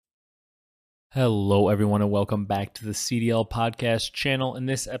Hello, everyone, and welcome back to the CDL podcast channel. In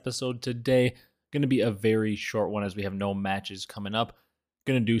this episode today, going to be a very short one as we have no matches coming up.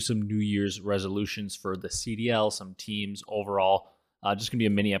 Going to do some New Year's resolutions for the CDL, some teams overall. Just going to be a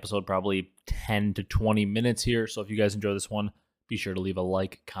mini episode, probably 10 to 20 minutes here. So if you guys enjoy this one, be sure to leave a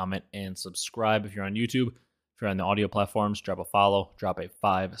like, comment, and subscribe. If you're on YouTube, if you're on the audio platforms, drop a follow, drop a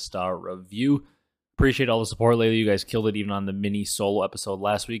 5-star review. Appreciate all the support lately. You guys killed it even on the mini solo episode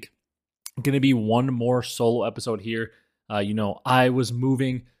last week. Going to be one more solo episode here. I was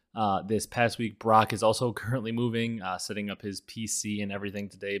moving this past week. Brock is also currently moving, setting up his PC and everything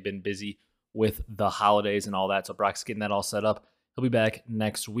today. Been busy with the holidays and all that. So Brock's getting that all set up. He'll be back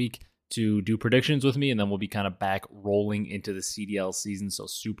next week to do predictions with me, and then we'll be kind of back rolling into the CDL season. So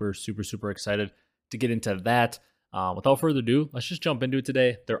super, super, super excited to get into that. Without further ado, let's just jump into it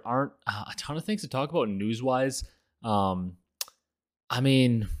today. There aren't a ton of things to talk about news-wise.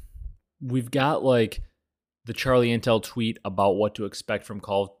 We've got like the Charlie Intel tweet about what to expect from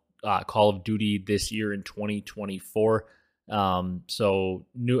Call of Duty this year in 2024. So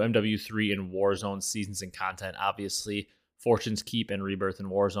new MW3 and Warzone seasons and content, obviously Fortune's Keep and Rebirth in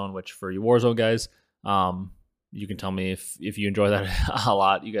Warzone, which for you Warzone guys, you can tell me if you enjoy that a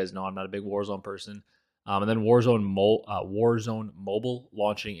lot. You guys know I'm not a big Warzone person. And then Warzone Mobile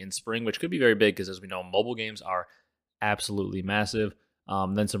launching in spring, which could be very big because as we know, mobile games are absolutely massive.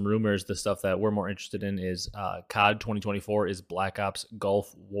 Then some rumors, the stuff that we're more interested in is COD 2024 is Black Ops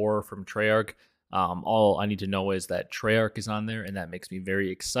Gulf War from Treyarch. All I need to know is that Treyarch is on there, and that makes me very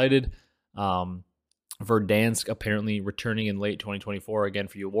excited. Verdansk apparently returning in late 2024, again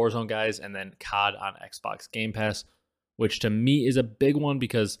for you Warzone guys, and then COD on Xbox Game Pass, which to me is a big one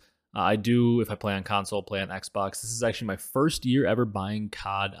because I do, if I play on console, play on Xbox. This is actually my first year ever buying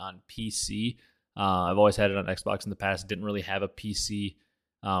COD on PC. I've always had it on Xbox in the past. Didn't really have a PC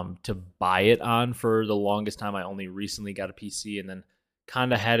to buy it on for the longest time. I only recently got a PC and then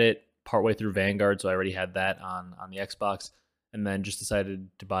kind of had it partway through Vanguard, so I already had that on the Xbox, and then just decided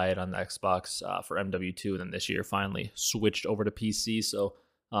to buy it on the Xbox for MW2, and then this year finally switched over to PC. So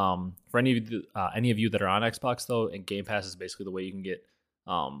for any of you that are on Xbox though, and Game Pass is basically the way you can get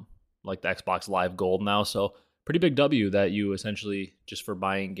like the Xbox Live Gold now. So pretty big W that you essentially, just for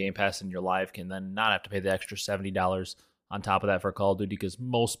buying Game Pass in your Live, can then not have to pay the extra $70 on top of that for Call of Duty, because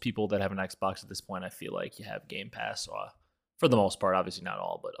most people that have an Xbox at this point, I feel like you have Game Pass for the most part. Obviously not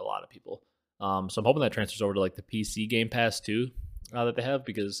all, but a lot of people. So I'm hoping that transfers over to like the PC Game Pass too that they have,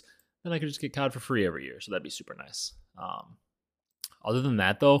 because then I could just get COD for free every year. So that'd be super nice. Other than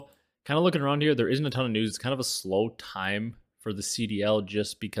that though, kind of looking around here, there isn't a ton of news. It's kind of a slow time for the CDL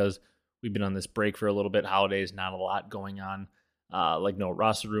just because we've been on this break for a little bit. Holidays, not a lot going on. Like no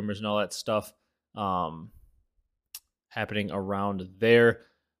roster rumors and all that stuff happening around there.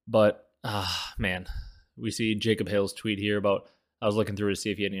 But, man, we see Jacob Hale's tweet here about, I was looking through to see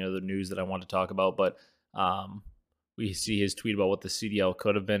if he had any other news that I wanted to talk about, but we see his tweet about what the CDL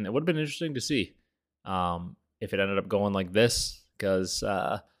could have been. It would have been interesting to see if it ended up going like this, because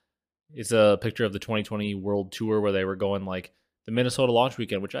it's a picture of the 2020 World Tour where they were going like the Minnesota launch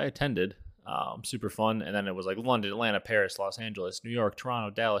weekend, which I attended, super fun. And then it was like London, Atlanta, Paris, Los Angeles, New York, Toronto,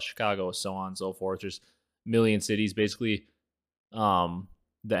 Dallas, Chicago, so on and so forth. There's a million cities, basically the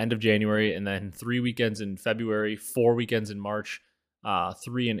end of January, and then 3 weekends in February, 4 weekends in March,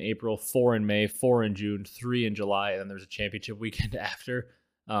 3 in April, 4 in May, 4 in June, 3 in July, and then there's a championship weekend after.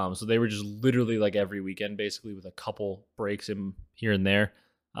 So they were just literally like every weekend, basically, with a couple breaks in here and there.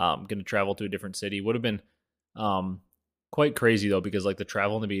 Going to travel to a different city. Would have been quite crazy though, because like the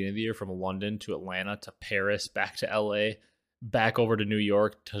travel in the beginning of the year from London to Atlanta to Paris, back to LA, back over to New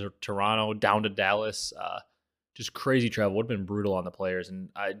York to Toronto, down to Dallas, just crazy travel. Would have been brutal on the players, and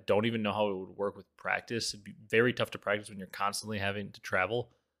I don't even know how it would work with practice. It'd be very tough to practice when you're constantly having to travel.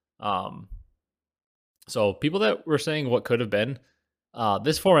 So people that were saying what could have been,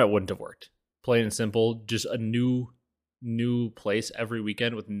 this format wouldn't have worked. Plain and simple, just a new place every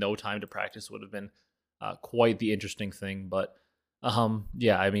weekend with no time to practice would have been quite the interesting thing. But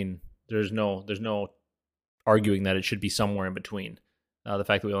yeah, I mean, there's no arguing that it should be somewhere in between. The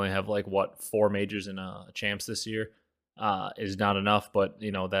fact that we only have like 4 majors and a champs this year is not enough, but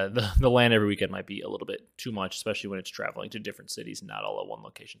you know that the LAN every weekend might be a little bit too much, especially when it's traveling to different cities and not all at one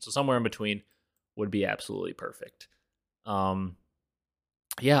location. So somewhere in between would be absolutely perfect.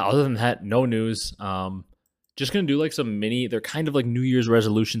 Yeah, other than that, no news. Just gonna do like some mini, they're kind of like New Year's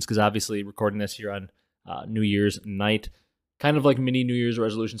resolutions, because obviously recording this here on New Year's night, kind of like mini New Year's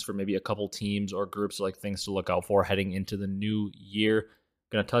resolutions for maybe a couple teams or groups, like things to look out for heading into the new year.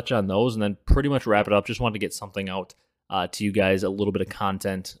 Going to touch on those and then pretty much wrap it up. Just wanted to get something out to you guys, a little bit of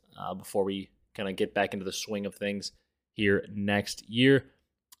content before we kind of get back into the swing of things here next year,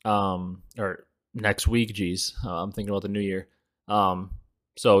 or next week. Geez, I'm thinking about the new year.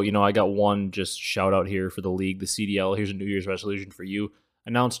 So, I got one just shout out here for the league, the CDL. Here's a New Year's resolution for you.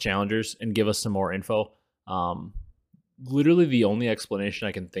 Announce challengers and give us some more info. Literally the only explanation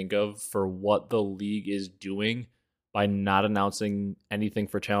I can think of for what the league is doing by not announcing anything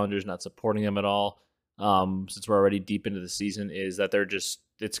for challengers, not supporting them at all, since we're already deep into the season, is that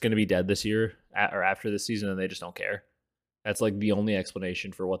it's going to be dead this year or after this season, and they just don't care. That's like the only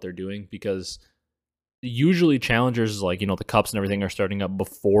explanation for what they're doing, because usually challengers, like, the cups and everything are starting up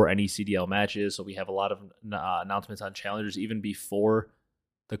before any CDL matches. So we have a lot of announcements on challengers even before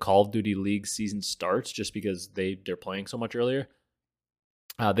the Call of Duty League season starts, just because they're playing so much earlier.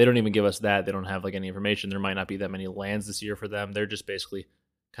 They don't even give us that. They don't have like any information. There might not be that many lands this year for them. They're just basically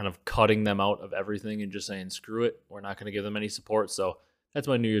kind of cutting them out of everything and just saying, screw it, we're not going to give them any support. So that's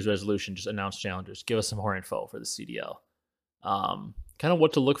my New Year's resolution. Just announce challengers. Give us some more info for the CDL. Kind of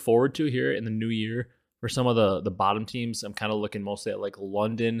what to look forward to here in the new year for some of the bottom teams. I'm kind of looking mostly at like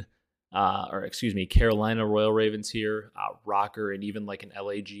London, Carolina Royal Ravens here, Rocker, and even like an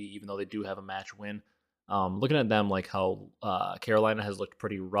LAG, even though they do have a match win. Looking at them, like how Carolina has looked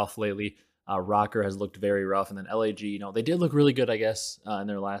pretty rough lately. Rocker has looked very rough. And then LAG, they did look really good, I guess, in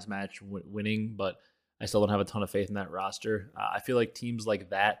their last match winning, but I still don't have a ton of faith in that roster. I feel like teams like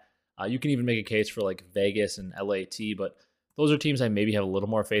that, you can even make a case for like Vegas and LAT, but those are teams I maybe have a little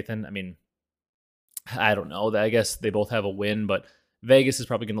more faith in. I mean, I don't know. I guess they both have a win, but Vegas is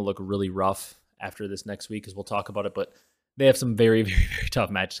probably going to look really rough after this next week, because we'll talk about it, but they have some very, very, very tough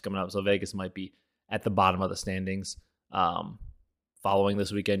matches coming up. So Vegas might be at the bottom of the standings following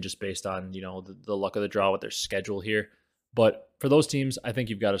this weekend, just based on, the luck of the draw with their schedule here. But for those teams, I think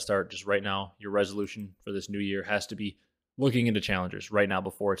you've got to start just right now. Your resolution for this new year has to be looking into challengers right now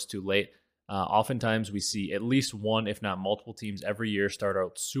before it's too late. Oftentimes we see at least one, if not multiple teams every year start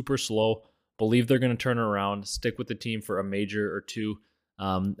out super slow, believe they're going to turn around, stick with the team for a major or two,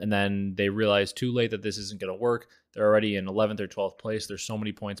 and then they realize too late that this isn't going to work. They're already in 11th or 12th place. There's so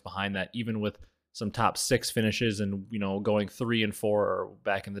many points behind that, even with some top 6 finishes and, going 3 and 4, or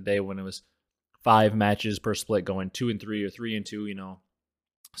back in the day when it was 5 matches per split, going 2 and 3 or 3 and 2,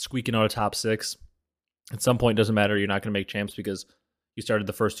 squeaking out a top 6. At some point, it doesn't matter. You're not going to make champs because you started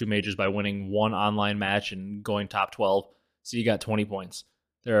the first 2 majors by winning 1 online match and going top 12. So you got 20 points.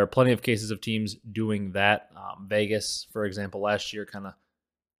 There are plenty of cases of teams doing that. Vegas, for example, last year kind of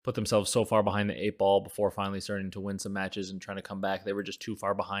put themselves so far behind the 8 ball before finally starting to win some matches and trying to come back. They were just too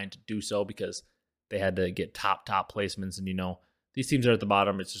far behind to do so because they had to get top placements. And, these teams are at the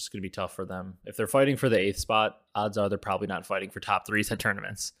bottom. It's just going to be tough for them. If they're fighting for the 8th spot, odds are they're probably not fighting for top 3s at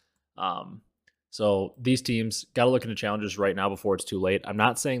tournaments. So these teams got to look into challenges right now before it's too late. I'm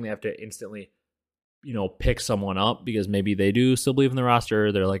not saying they have to instantly, pick someone up, because maybe they do still believe in the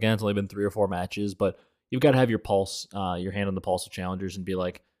roster. They're like, it's only been 3 or 4 matches, but you've got to have your pulse, your hand on the pulse of challengers and be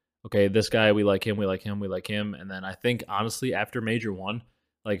like, okay, this guy, we like him, we like him, we like him. And then I think, honestly, after Major 1,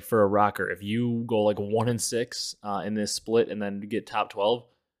 like for a Rocker, if you go like 1 and 6 in this split and then get top 12,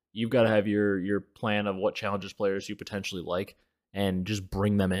 you've got to have your plan of what challengers players you potentially like and just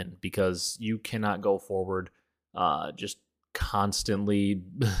bring them in, because you cannot go forward just constantly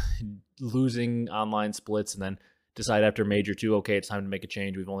losing online splits and then decide after Major 2, okay, it's time to make a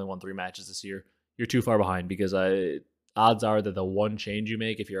change. We've only won 3 matches this year. You're too far behind, because odds are that the one change you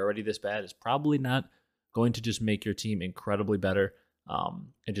make, if you're already this bad, is probably not going to just make your team incredibly better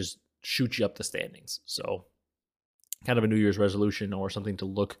and just shoot you up the standings. So kind of a New Year's resolution or something to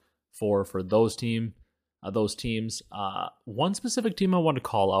look for those teams. One specific team I want to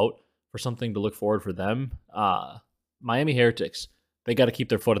call out for something to look forward for them, Miami Heretics. They got to keep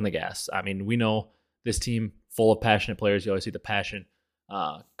their foot on the gas. I mean, we know this team full of passionate players. You always see the passion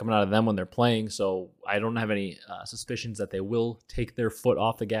coming out of them when they're playing. So I don't have any suspicions that they will take their foot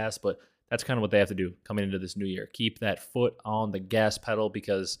off the gas, but that's kind of what they have to do coming into this new year. Keep that foot on the gas pedal,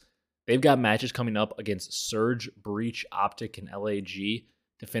 because they've got matches coming up against Surge, Breach, OpTic, and LAG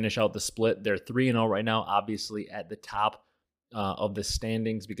to finish out the split. They're 3-0 right now, obviously at the top of the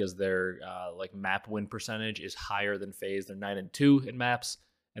standings, because their map win percentage is higher than Faze. They're 9-2 in maps,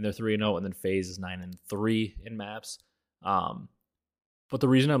 and they're 3-0, and then Faze is 9-3 in maps. But the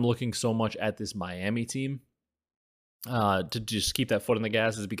reason I'm looking so much at this Miami team to just keep that foot on the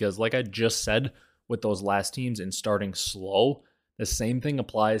gas is because, like I just said, with those last teams and starting slow, the same thing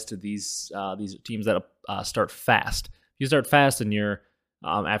applies to these teams that start fast. If you start fast and you're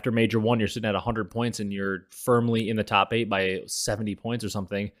after Major 1, you're sitting at 100 points and you're firmly in the top 8 by 70 points or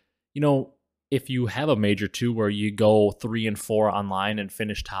something. If you have a Major 2 where you go 3 and 4 online and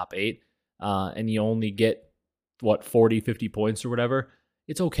finish top 8, and you only get, 40, 50 points or whatever,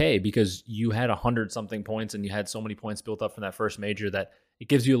 it's okay because you had 100 something points and you had so many points built up from that first major that it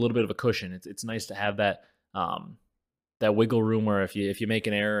gives you a little bit of a cushion. It's nice to have that wiggle room where if you make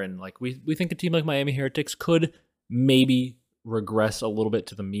an error, and like we think a team like Miami Heretics could maybe regress a little bit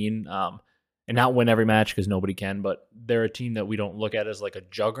to the mean, and not win every match because nobody can, but they're a team that we don't look at as like a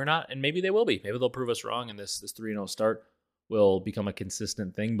juggernaut, and maybe they will be. Maybe they'll prove us wrong, and this 3-0 start will become a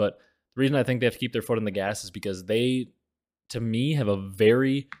consistent thing. But the reason I think they have to keep their foot on the gas is because they, to me, have a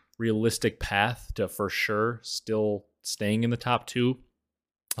very realistic path to for sure still staying in the top 2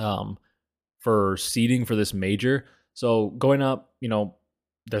 for seeding for this major. So going up,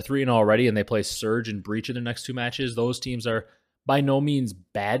 they're 3-0 already, and they play Surge and Breach in their next 2 matches. Those teams are by no means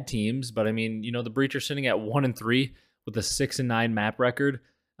bad teams, but I mean, the Breach are sitting at 1-3 with a 6-9 map record,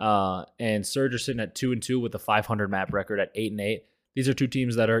 and Surge are sitting at 2-2 with a 500 map record at 8-8. These are 2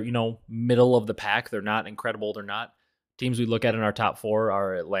 teams that are, middle of the pack. They're not incredible. They're not teams we look at in our top 4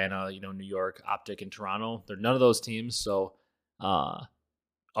 are Atlanta, New York, OpTic, and Toronto. They're none of those teams. So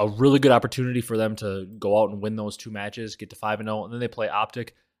a really good opportunity for them to go out and win those 2 matches, get to 5-0, and then they play OpTic.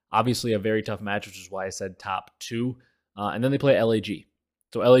 Obviously a very tough match, which is why I said top 2. And then they play LAG.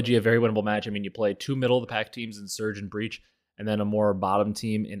 So LAG, a very winnable match. I mean, you play 2 middle of the pack teams in Surge and Breach, and then a more bottom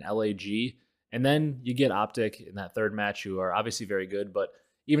team in LAG. And then you get OpTic in that 3rd match, who are obviously very good. But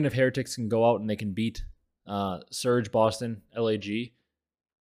even if Heretics can go out and they can beat Surge, Boston, LAG,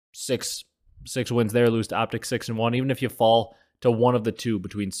 6 wins there, lose to OpTic 6-1. Even if you fall to one of the 2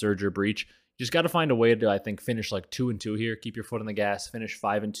 between Surge or Breach, you just got to find a way to, I think, finish like 2-2 here. Keep your foot on the gas. Finish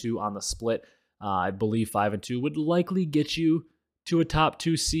 5-2 on the split. I believe 5-2 would likely get you to a top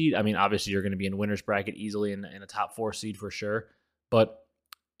 2 seed. I mean, obviously you're going to be in winner's bracket easily in a top 4 seed for sure. But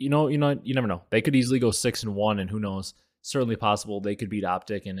you never know. They could easily go 6-1, and who knows? Certainly possible they could beat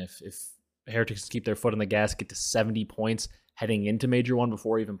OpTic. And if Heretics keep their foot on the gas, get to 70 points heading into Major 1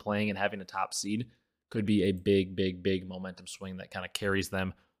 before even playing and having a top seed, could be a big, big, big momentum swing that kind of carries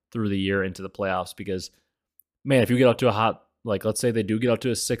them through the year into the playoffs. Because, man, if you get up to a hot, like let's say they do get up to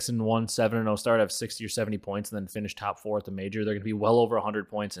a 6-1, 7-0 start, have 60 or 70 points, and then finish top 4 at the major, they're going to be well over 100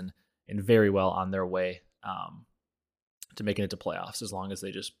 points and very well on their way to making it to playoffs, as long as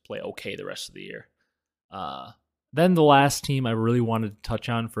they just play okay the rest of the year. Then the last team I really wanted to touch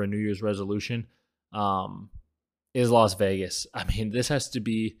on for a New Year's resolution is Las Vegas. I mean, this has to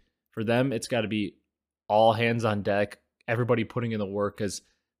be, for them, it's got to be all hands on deck, everybody putting in the work, because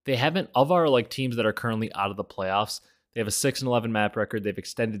they haven't, of our like teams that are currently out of the playoffs, they have a 6-11 map record. They've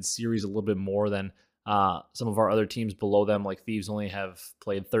extended series a little bit more than some of our other teams below them. Like Thieves only have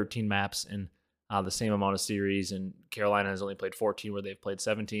played 13 maps in the same amount of series, and Carolina has only played 14 where they've played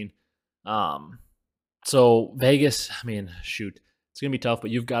 17. So Vegas, I mean, shoot, it's going to be tough,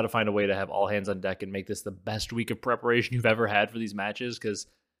 but you've got to find a way to have all hands on deck and make this the best week of preparation you've ever had for these matches, because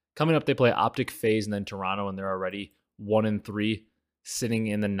coming up they play OpTic, Faze, and then Toronto, and they're already 1-3, sitting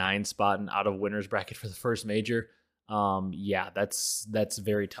in the 9 spot and out of winner's bracket for the first major. Yeah, that's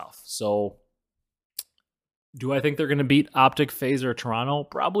very tough. So do I think they're going to beat OpTic, Faze, or Toronto?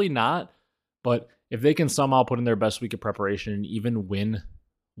 Probably not. But if they can somehow put in their best week of preparation and even win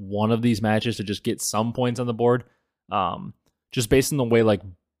one of these matches to just get some points on the board, just based on the way like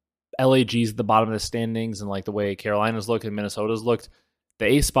LAG's at the bottom of the standings and like the way Carolina's looked and Minnesota's looked, the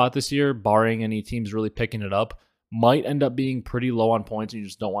A spot this year, barring any teams really picking it up, might end up being pretty low on points, and you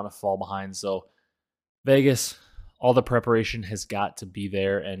just don't want to fall behind. So Vegas, all the preparation has got to be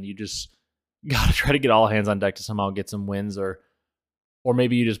there, and you just got to try to get all hands on deck to somehow get some wins, or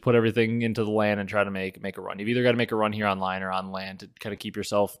maybe you just put everything into the land and try to make a run. You've either got to make a run here online or on land to kind of keep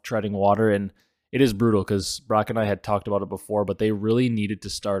yourself treading water, and it is brutal because Brock and I had talked about it before, but they really needed to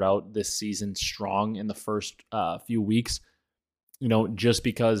start out this season strong in the first few weeks, just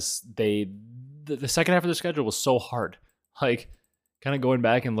because the second half of their schedule was so hard. Like, kind of going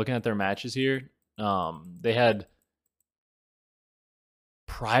back and looking at their matches here, they had,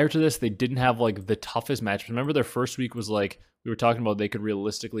 prior to this, they didn't have like the toughest match. Remember, their first week was like, we were talking about they could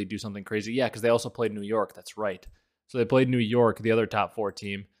realistically do something crazy. Yeah, because they also played New York. That's right. So they played New York, the other top 4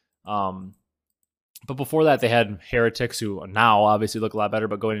 team. But before that, they had Heretics, who now obviously look a lot better,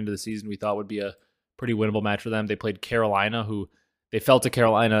 but going into the season, we thought would be a pretty winnable match for them. They played Carolina, who they fell to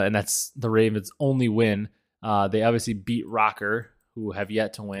Carolina, and that's the Ravens' only win. They obviously beat Rocker, who have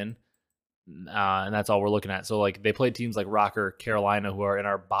yet to win. And that's all we're looking at. So like they played teams like Rocker, Carolina, who are in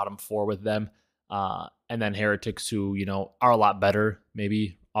our bottom 4 with them. And then Heretics, who, are a lot better,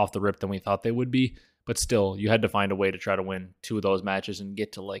 maybe off the rip than we thought they would be. But still, you had to find a way to try to win 2 of those matches and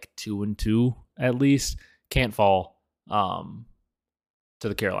get to like 2-2 at least. Can't fall to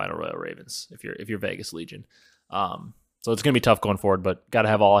the Carolina Royal Ravens if you're Vegas Legion. So it's going to be tough going forward, but got to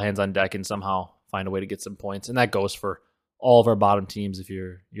have all hands on deck and somehow find a way to get some points. And that goes for all of our bottom teams if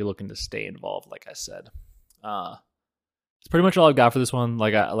you're looking to stay involved, like I said. It's pretty much all I've got for this one.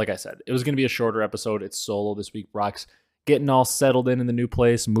 Like I said, it was going to be a shorter episode. It's solo this week. Brock's getting all settled in the new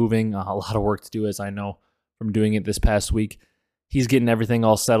place, moving. A lot of work to do, as I know from doing it this past week. He's getting everything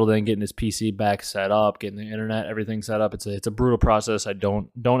all settled in, getting his PC back set up, getting the internet, everything set up. It's a brutal process. I don't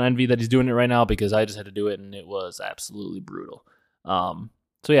envy that he's doing it right now because I just had to do it and it was absolutely brutal.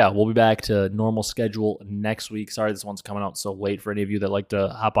 So yeah, we'll be back to normal schedule next week. Sorry this one's coming out so late for any of you that like to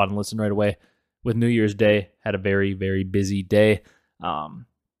hop on and listen right away. With New Year's Day, had a very, very busy day.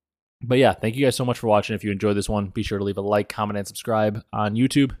 But yeah, thank you guys so much for watching. If you enjoyed this one, be sure to leave a like, comment, and subscribe on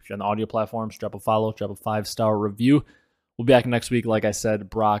YouTube. If you're on the audio platforms, drop a follow, drop a 5-star review. We'll be back next week. Like I said,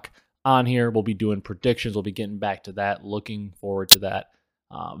 Brock on here. We'll be doing predictions. We'll be getting back to that. Looking forward to that.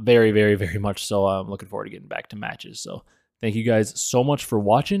 Very, very, very much so. I'm looking forward to getting back to matches. So thank you guys so much for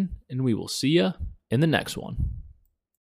watching, and we will see you in the next one.